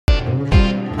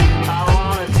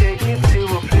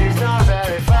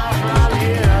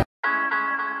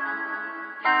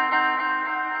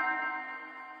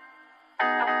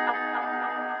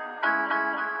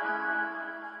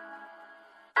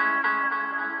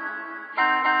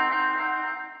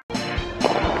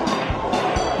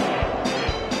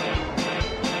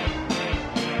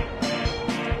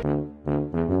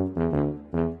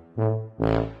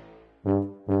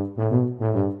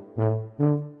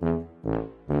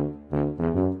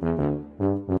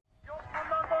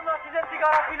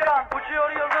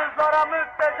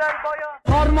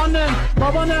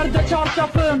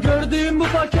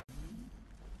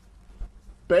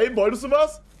Babe, wolltest du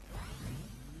was?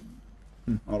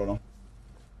 I don't know.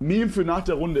 Meme für nach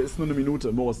der Runde ist nur eine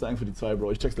Minute. Moritz, danke für die 2,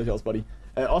 Bro. Ich check's gleich aus, Buddy.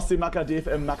 Ostseemacker,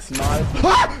 DFM maximal.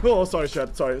 Oh, sorry,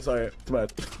 Chat. Sorry. Tut mir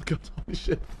leid. Oh Gott, holy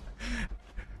shit.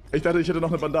 Ich dachte, ich hätte noch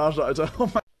eine Bandage, Alter. Oh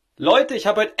mein. Leute, ich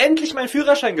habe heute endlich meinen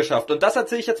Führerschein geschafft und das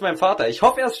erzähle ich jetzt meinem Vater. Ich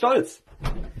hoffe, er ist stolz.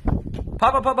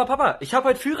 Papa, ich habe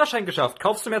heute Führerschein geschafft.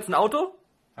 Kaufst du mir jetzt ein Auto?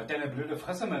 Halt deine blöde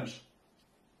Fresse, Mensch.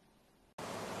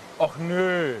 Och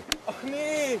nö. Ach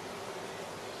nee.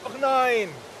 Ach nein.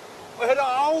 Oh, hör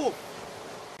doch auf.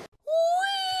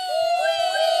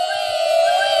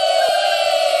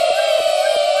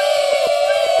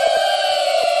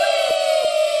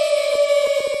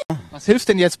 Was hilft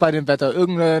denn jetzt bei dem Wetter?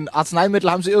 Irgendein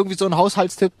Arzneimittel? Haben Sie irgendwie so einen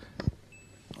Haushaltstipp?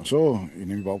 Ach so, ich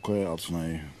nehme überhaupt keine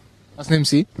Arznei. Was nehmen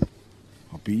Sie?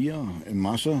 Bier in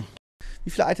Masse.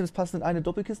 Wie viele Items passen in eine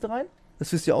Doppelkiste rein?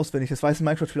 Das wisst ihr auswendig. Das weiß ein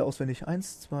Minecraft-Spieler auswendig.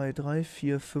 1, 2, 3,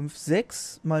 4, 5,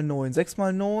 6 mal 9. 6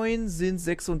 mal 9 sind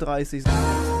 36.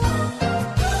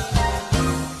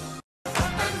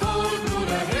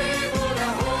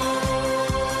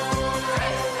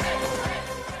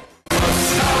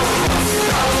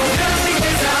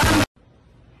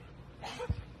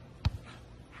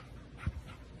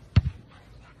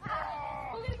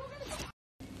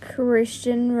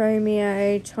 Christian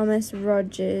Romeo, Thomas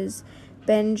Rogers,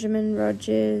 Benjamin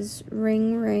Rogers,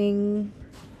 Ring Ring.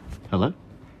 Hello?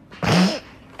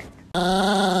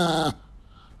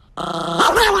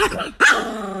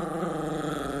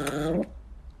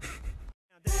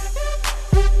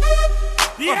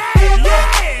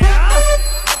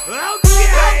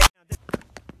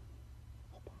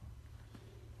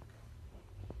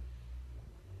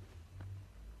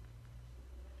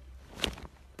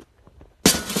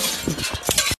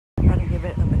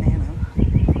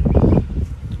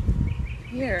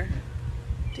 Here.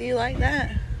 Do you like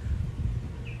that?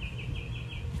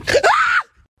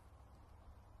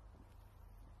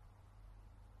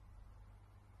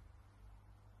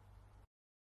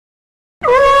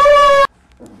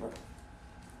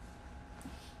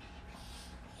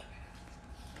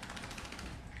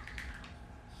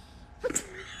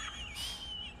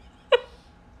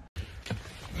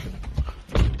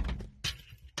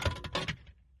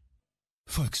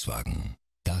 Volkswagen,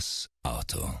 das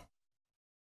Auto.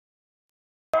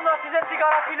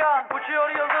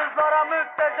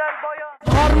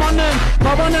 Harmanım,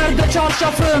 baba nerede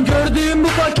çarşafım? Gördüğüm bu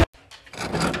paket.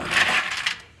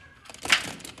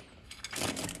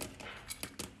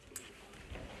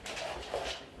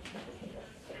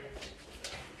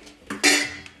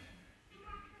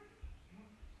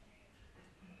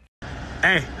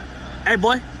 Hey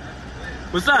boy,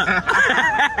 what's up?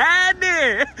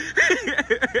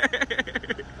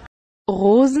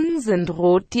 Rosen sind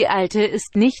rot, die alte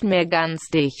ist nicht mehr ganz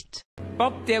dicht.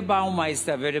 Bob der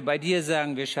Baumeister würde bei dir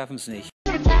sagen, wir schaffen's nicht.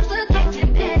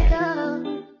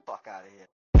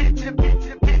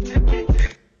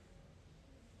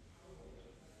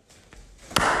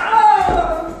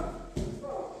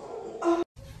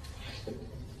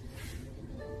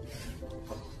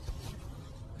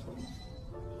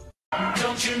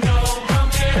 Don't you know,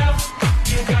 bump it up,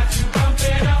 you got to bump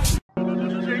it up.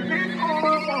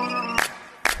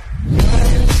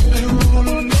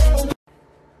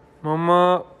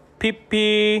 Mama,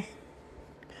 Pipi,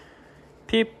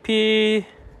 Pipi,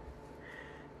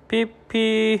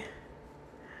 Pipi,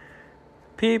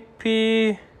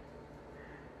 Pipi,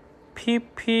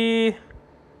 Pipi.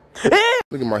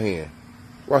 Look at my hand.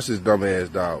 Watch this dumb ass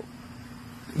dog.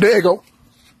 There you go.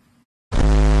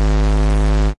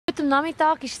 Heute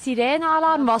Nachmittag ist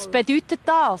Sirenenalarm. Was bedeutet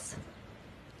das?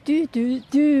 Du.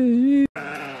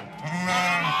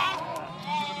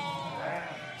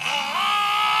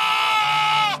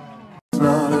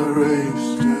 Not a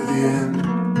race to the end.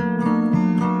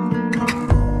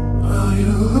 Well,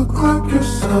 you look like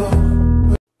yourself.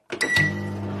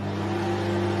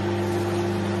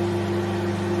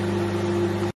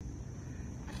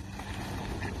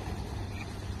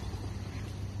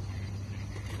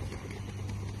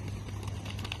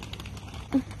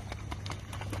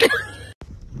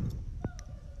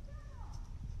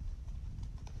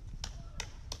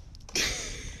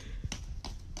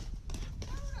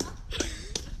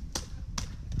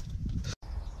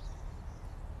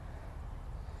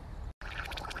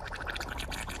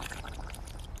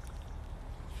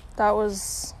 That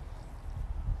was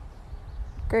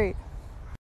great.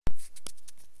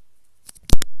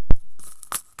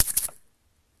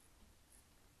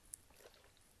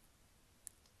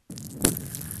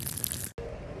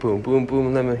 Boom, boom,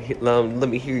 boom. Let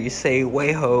me hear you say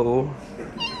way ho.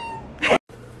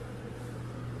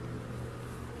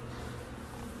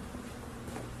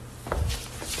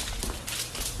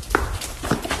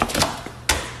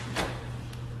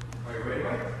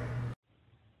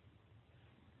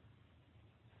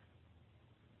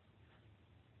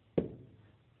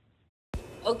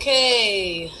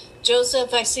 Okay,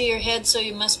 Joseph, I see your head, so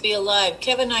you must be alive.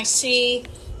 Kevin, I see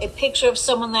a picture of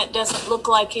someone that doesn't look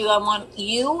like you. I want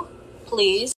you,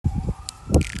 please.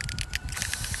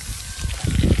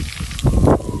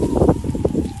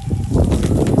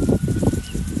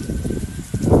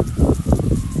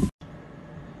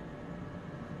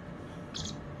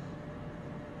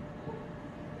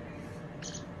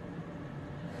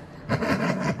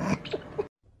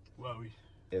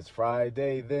 It's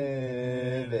Friday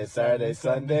then, it's Saturday,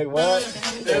 Sunday, what?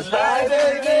 It's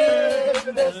Friday then,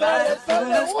 it's Saturday,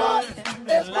 Sunday, what?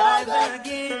 It's Friday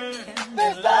again,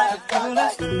 it's Saturday,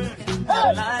 Sunday,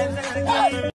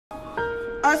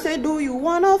 I said, do you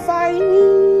wanna fight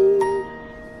me?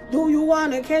 Do you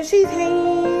wanna catch these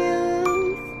hands?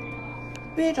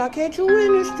 Bitch, I'll catch you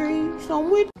in the streets.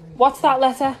 I'm with. What's that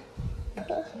letter?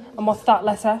 And what's that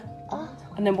letter?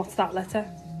 And then what's that letter?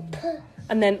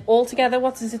 And then all together,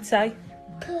 what does it say?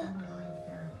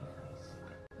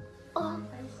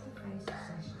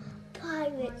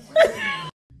 Pirates.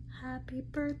 Happy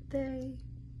birthday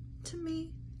to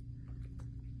me.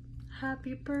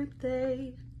 Happy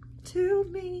birthday to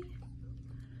me.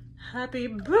 Happy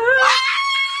birthday.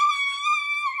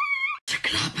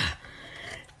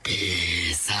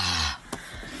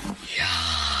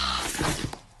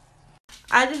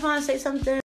 I just want to say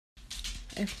something.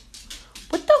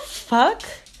 What the fuck?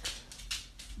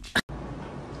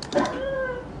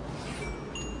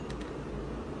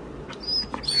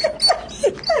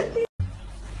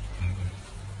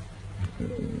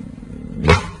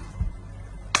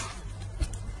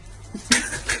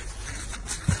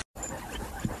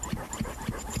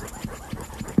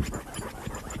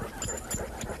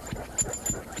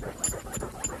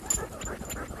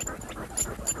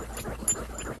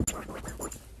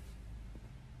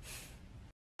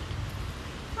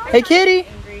 Hey kitty!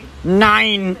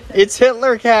 Nein! It's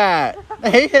Hitler Cat!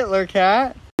 Hey Hitler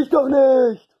Cat! Ich doch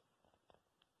nicht!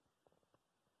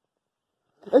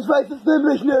 Ich weiß es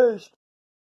nämlich nicht!